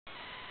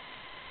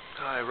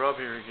Hi, Rob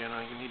here again.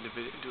 I need to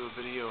do a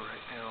video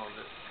right now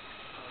that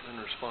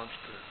in response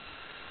to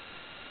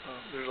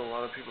there's a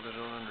lot of people that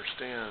don't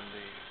understand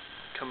the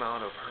come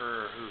out of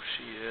her who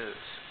she is,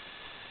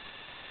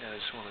 and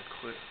I just want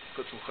to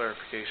put some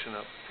clarification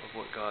up of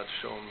what God's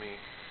shown me,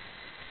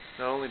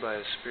 not only by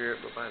His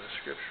Spirit but by the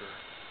Scripture.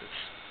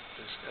 It's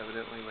just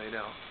evidently laid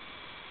out.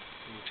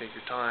 And you take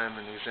your time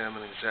and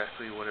examine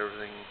exactly what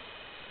everything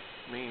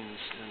means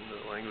in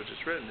the language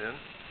it's written in.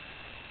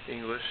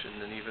 English,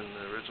 and then even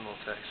the original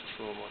text is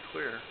a little more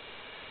clear.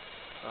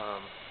 I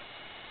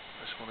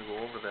just want to go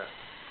over that.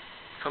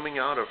 Coming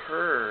out of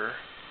her,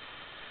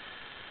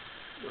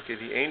 okay,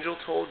 the angel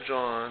told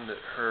John that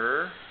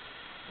her,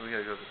 we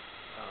got to go to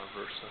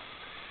verse,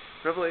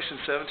 Revelation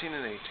 17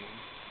 and 18.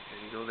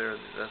 Okay, you go there,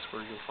 that's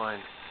where you'll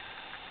find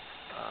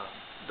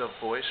the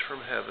voice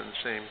from heaven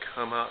saying,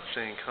 come out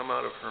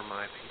of her,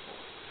 my people.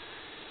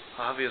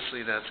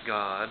 Obviously, that's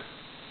God.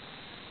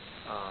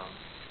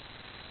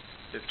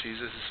 If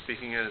Jesus is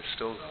speaking it, it's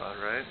still God,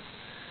 right?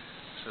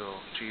 So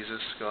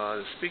Jesus,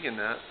 God, is speaking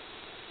that.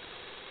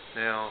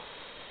 Now,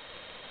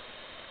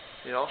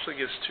 it also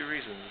gives two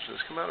reasons. It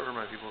says, come out of her,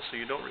 my people, so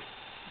you don't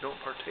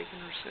partake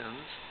in her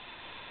sins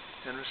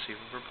and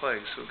receive of her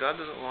plagues. So God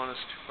doesn't want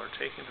us to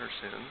partake in her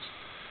sins.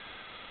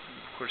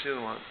 Of course, He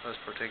doesn't want us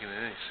partaking in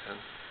any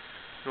sin.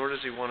 Nor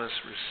does He want us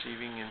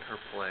receiving in her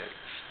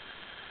plagues.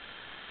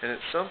 And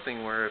it's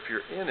something where if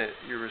you're in it,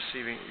 you're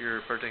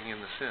partaking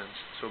in the sins.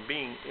 So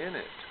being in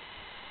it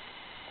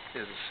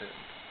is a sin.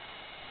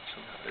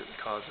 Somehow it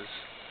causes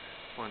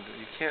one to,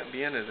 you can't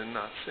be in it and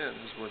not sin,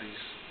 is what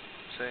he's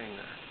saying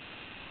there.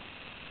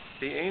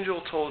 The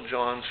angel told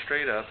John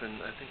straight up, and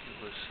I think it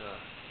was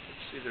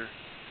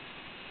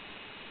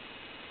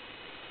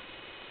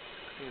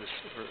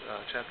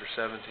chapter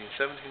 17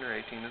 or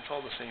 18. It's all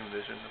the same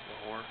vision of the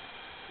whore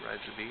who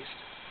rides the beast,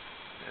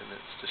 and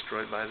it's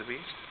destroyed by the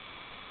beast.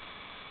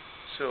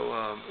 So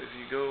if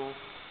you go.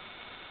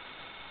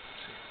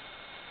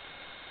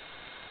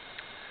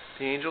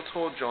 The angel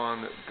told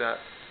John that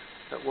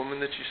woman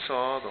that you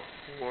saw, the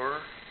whore,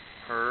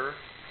 her,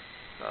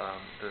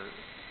 the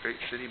great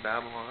city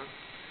Babylon,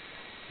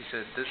 he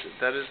said,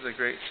 that is the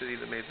great city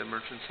that made the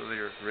merchants of the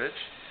earth rich.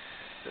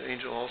 The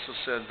angel also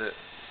said that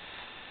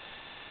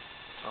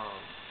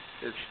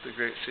it's the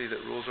great city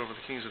that rules over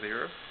the kings of the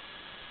earth.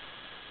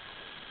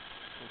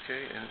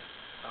 Okay, and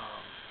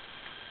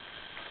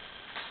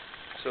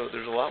so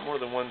there's a lot more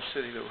than one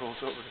city that rules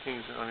over the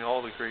kings. I mean,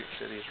 all the great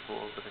cities rule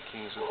over the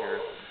kings of the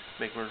earth,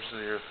 make merchants of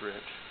the earth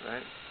rich,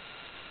 right?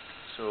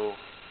 So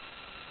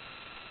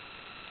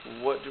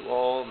what do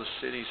all the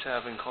cities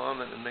have in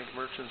common and make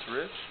merchants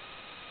rich?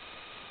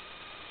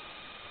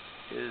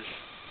 Is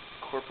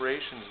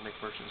corporations make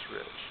merchants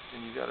rich.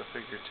 And you got to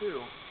figure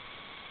too,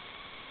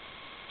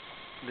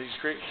 these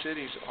great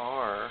cities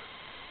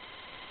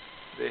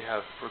they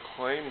have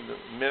proclaimed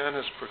them, man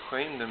has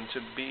proclaimed them to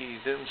be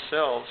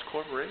themselves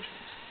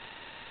corporations.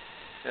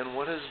 And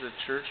what has the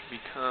church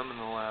become in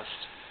the last,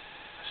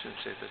 I shouldn't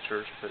say the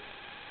church, but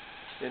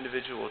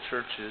individual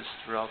churches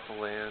throughout the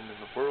land and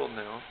the world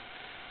now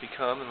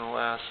become in the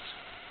last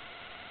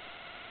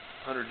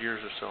 100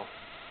 years or so?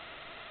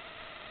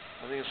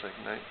 I think it's like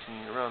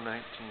around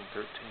 1913.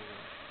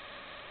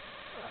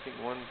 I think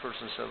one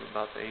person said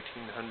about the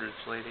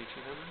 1800s, late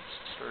 1800s,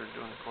 started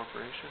doing a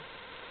corporation.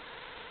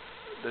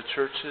 The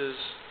churches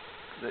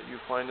that you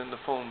find in the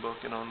phone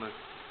book and on the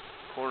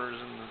corners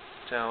in the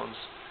towns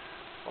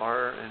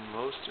are, in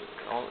most,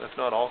 if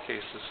not all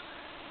cases,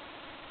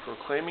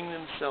 proclaiming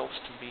themselves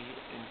to be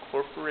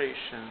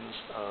incorporations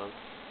of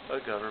a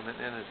government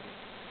entity.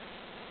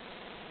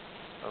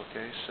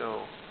 Okay,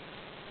 so,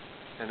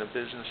 and a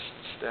business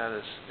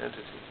status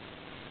entity.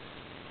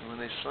 And when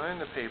they sign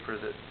the paper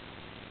that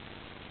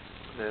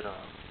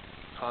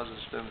causes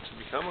them to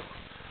become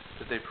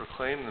that they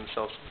proclaim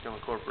themselves to become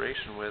a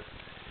corporation with,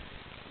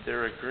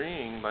 they're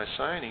agreeing by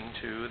signing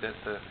to that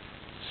the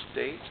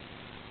state,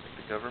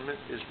 the government,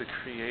 is the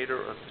creator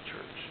of the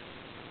church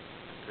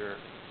that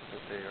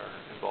they are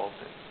involved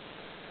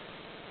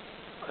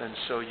in. And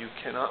so you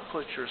cannot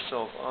put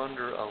yourself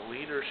under a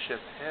leadership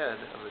head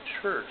of a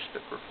church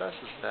that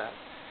professes that,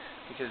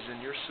 because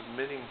then you're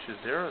submitting to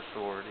their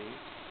authority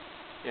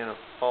in a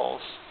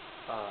false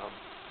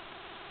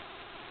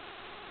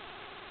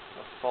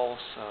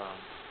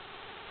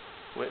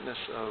witness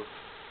of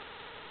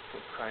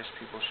what Christ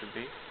people should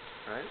be,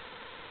 right?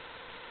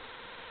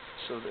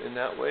 So in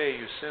that way,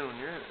 you sin when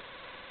you're in it.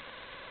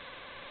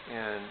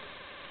 And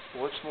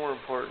what's more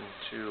important,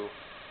 to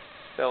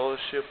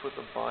fellowship with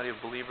a body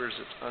of believers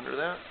that's under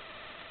that,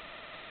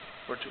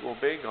 or to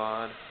obey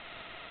God,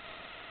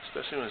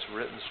 especially when it's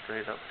written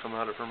straight up, come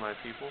out of her, my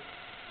people?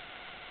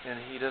 And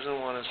He doesn't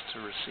want us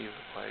to receive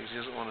the plagues. He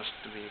doesn't want us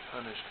to be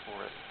punished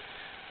for it,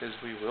 because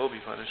we will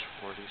be punished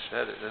for it. He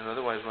said it. And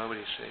otherwise, why would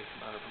He say,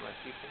 come out of her, my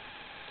people?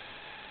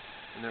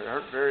 And there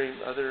aren't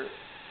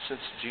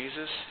since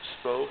Jesus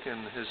spoke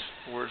and His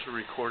words were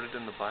recorded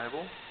in the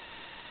Bible,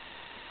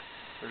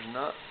 there's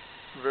not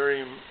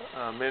very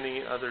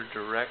many other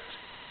direct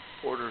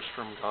orders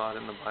from God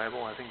in the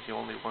Bible. I think the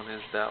only one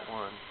is that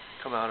one.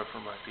 come out of for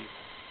my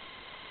people.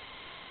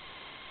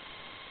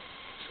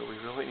 So we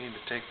really need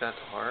to take that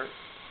to heart.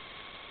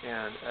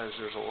 And as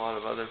there's a lot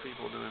of other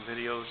people doing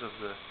videos of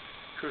the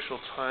crucial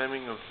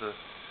timing of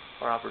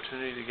our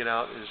opportunity to get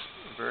out is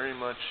very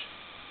much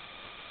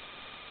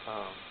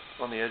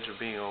on the edge of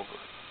being over.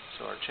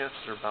 So our chances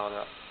are about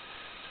up.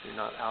 So you're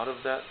not out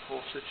of that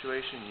whole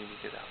situation, you need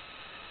to get out.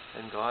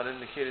 And God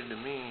indicated to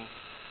me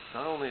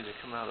not only to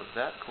come out of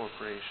that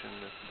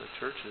corporation, the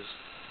churches,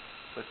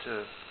 but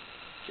to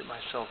get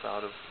myself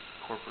out of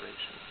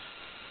corporations.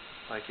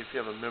 Like if you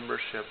have a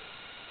membership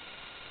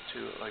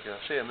to,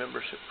 say a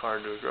membership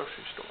card to a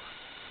grocery store.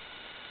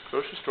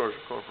 Grocery stores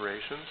are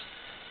corporations.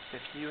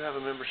 If you have a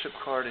membership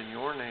card in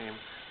your name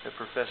that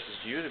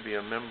professes you to be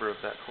a member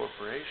of that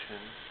corporation,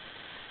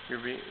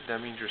 that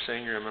means you're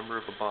saying you're a member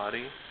of a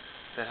body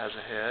that has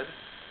a head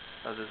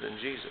other than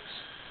Jesus.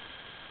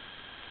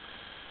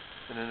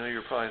 And I know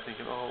you're probably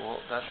thinking, oh, well,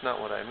 that's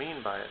not what I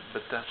mean by it.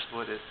 But that's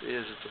what it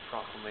is. It's a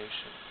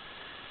proclamation.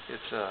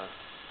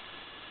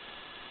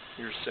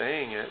 You're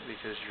saying it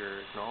because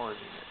you're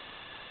acknowledging it.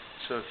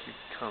 So if you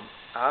come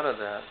out of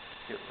that,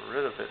 get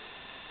rid of it,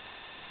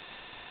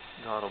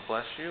 God will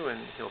bless you and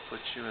He'll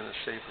put you in a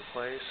safer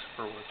place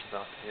for what's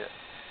about to hit.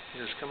 He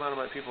says, come out of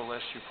my people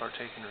lest you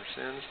partake in her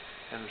sins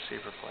and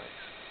receive her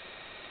plagues.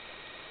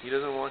 He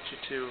doesn't want you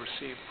to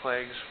receive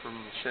plagues from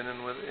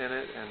sinning within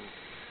it, and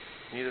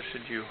neither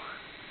should you.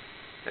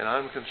 And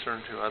I'm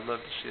concerned too. I'd love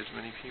to see as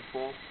many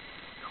people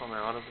come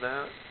out of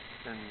that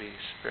and be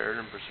spared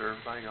and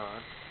preserved by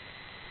God,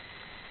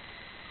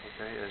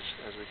 okay,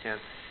 as we can.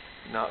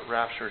 Not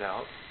raptured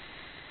out.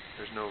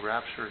 There's no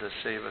rapture to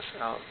save us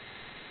out.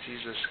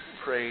 Jesus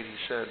prayed, He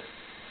said,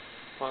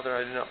 Father,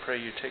 I do not pray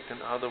you take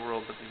them out of the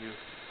world, but that you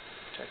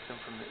protect them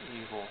from the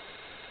evil.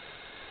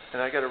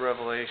 And I got a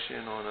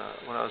revelation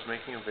when I was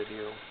making a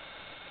video,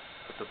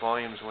 but the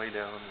volume's way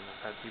down, and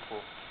I've had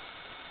people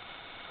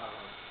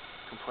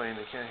complain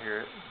they can't hear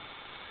it.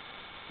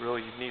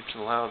 Really, you need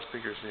some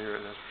loudspeakers to hear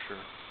it, that's for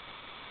sure.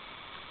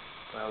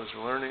 But I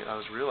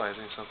was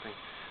realizing something.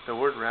 The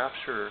word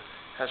rapture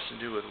has to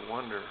do with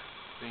wonder,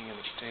 being in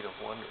a state of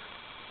wonder,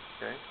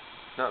 okay?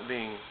 Not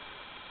being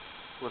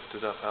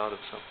lifted up out of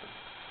something,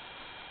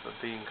 but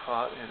being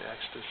caught in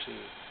ecstasy,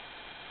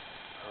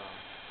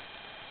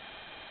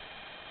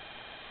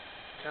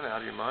 kind of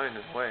out of your mind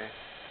in a way.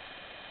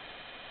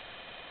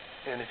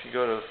 And if you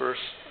go to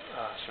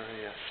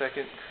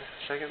Second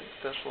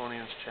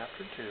Thessalonians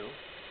chapter 2,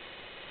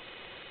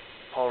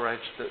 Paul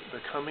writes that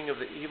the coming of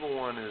the evil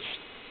one is,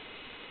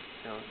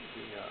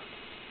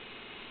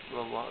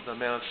 the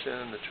man of sin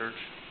in the church.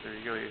 There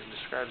you go. He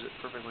describes it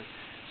perfectly.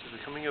 He says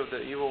the coming of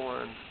the evil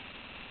one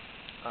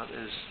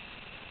is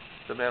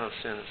the man of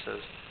sin. It says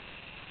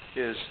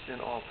is in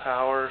all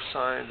power,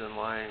 signs, and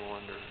lying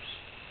wonders,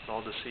 and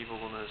all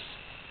deceivableness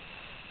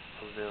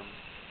of them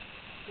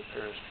that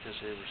perish because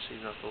they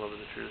receive not the love of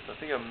the truth. I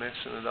think I'm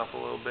mixing it up a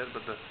little bit,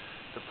 but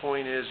the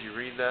point is, you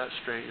read that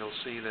straight, you'll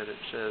see that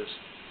it says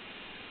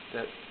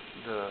that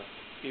the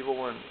evil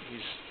one, he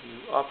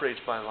operates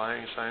by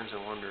lying signs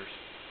and wonders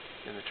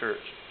in the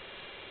church.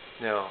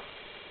 Now,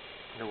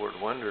 the word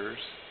wonders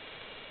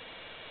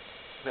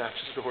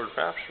matches the word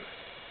rapture.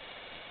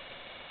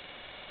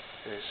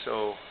 Okay,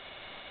 so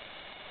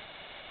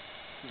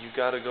you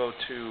got to go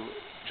to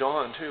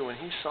John too. When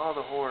he saw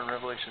the whore in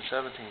Revelation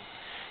 17,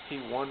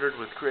 he wondered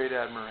with great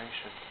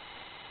admiration.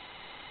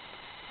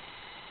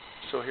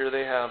 So here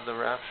they have the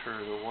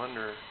rapture, the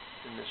wonder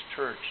in this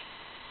church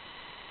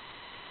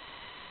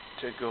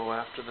to go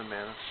after the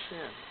man of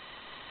sin.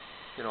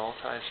 It all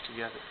ties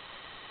together.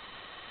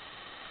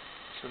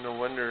 So no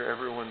wonder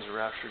everyone's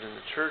raptured in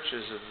the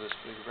churches of this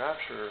big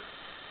rapture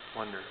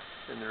wonder.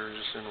 And they're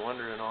just in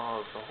wonder and awe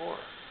of the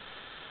whore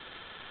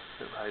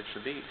that rides the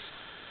beast.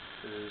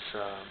 It is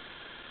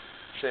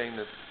saying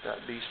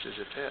that beast is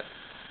its head.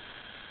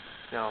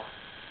 Now,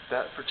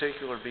 that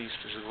particular beast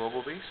is a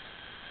global beast,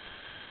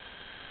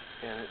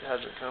 and it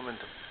hasn't come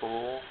into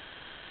full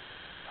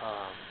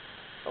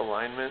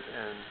alignment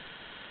and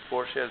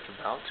force yet. It's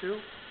about to,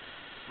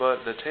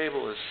 but the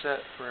table is set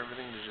for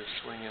everything to just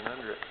swing in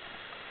under it.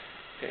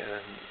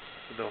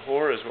 And the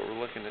whore is what we're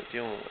looking at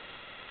dealing with.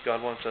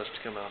 God wants us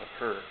to come out of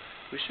her.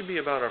 We should be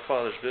about our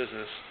Father's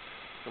business,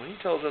 and when He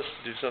tells us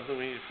to do something,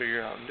 we need to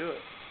figure out and do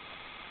it.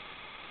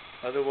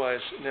 Otherwise,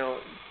 now,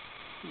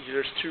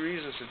 there's two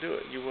reasons to do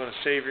it. You want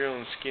to save your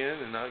own skin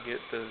and not get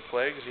the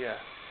plagues,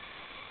 yeah.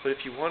 But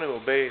if you want to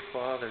obey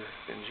Father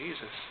and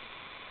Jesus,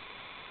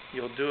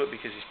 you'll do it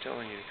because He's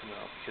telling you to come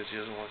out, because He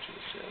doesn't want you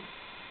to sin.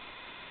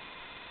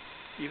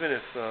 Even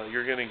if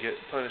you're going to get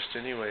punished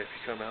anyway if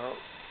you come out,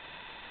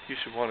 you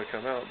should want to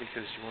come out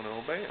because you want to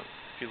obey Him.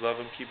 If you love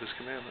Him, keep His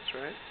commandments,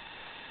 right?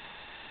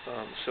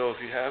 So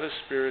if you have His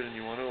Spirit and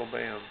you want to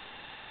obey Him,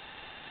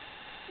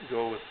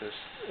 go with this.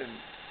 And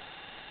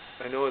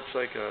I know it's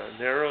like a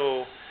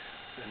narrow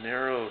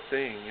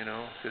thing,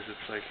 because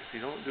it's like if you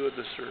don't do it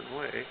this certain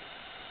way, it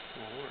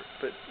won't work.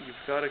 But you've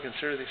got to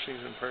consider these things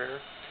in prayer.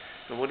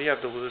 And what do you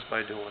have to lose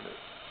by doing it?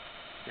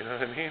 You know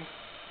what I mean?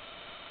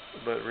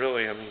 But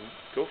really,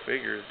 go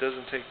figure. It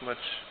doesn't take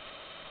much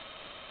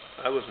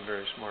I wasn't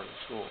very smart in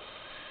school,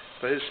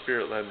 but His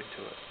Spirit led me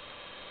to it.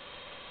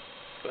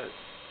 But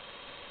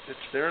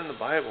it's there in the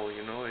Bible,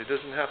 you know. He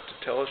doesn't have to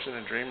tell us in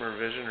a dream or a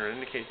vision or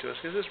indicate to us,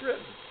 because it's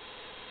written.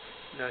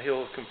 Now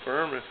He'll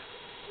confirm if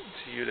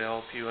to you to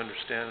help you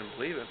understand and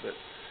believe it, but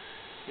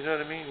you know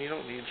what I mean? You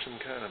don't need some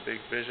kind of big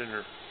vision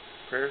or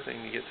prayer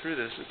thing to get through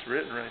this. It's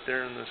written right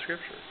there in the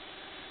Scripture.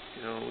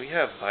 You know, we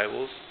have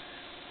Bibles,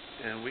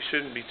 and we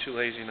shouldn't be too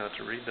lazy not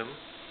to read them,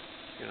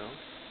 you know.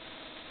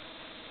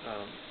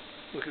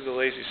 Look at the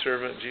lazy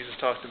servant Jesus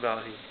talked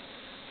about.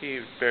 He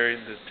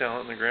buried the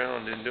talent in the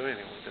ground, didn't do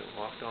anything with it,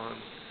 walked on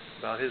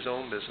about his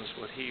own business,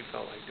 what he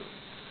felt like doing,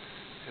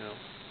 you know.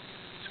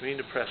 So we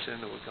need to press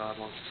into what God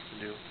wants us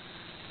to do,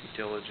 be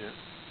diligent,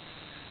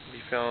 be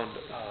found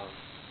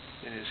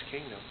in His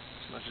kingdom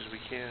as much as we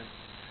can.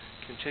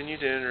 Continue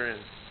to enter in.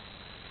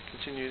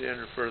 Continue to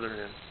enter further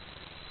in.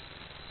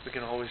 We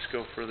can always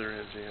go further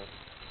into Him.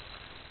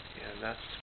 And that's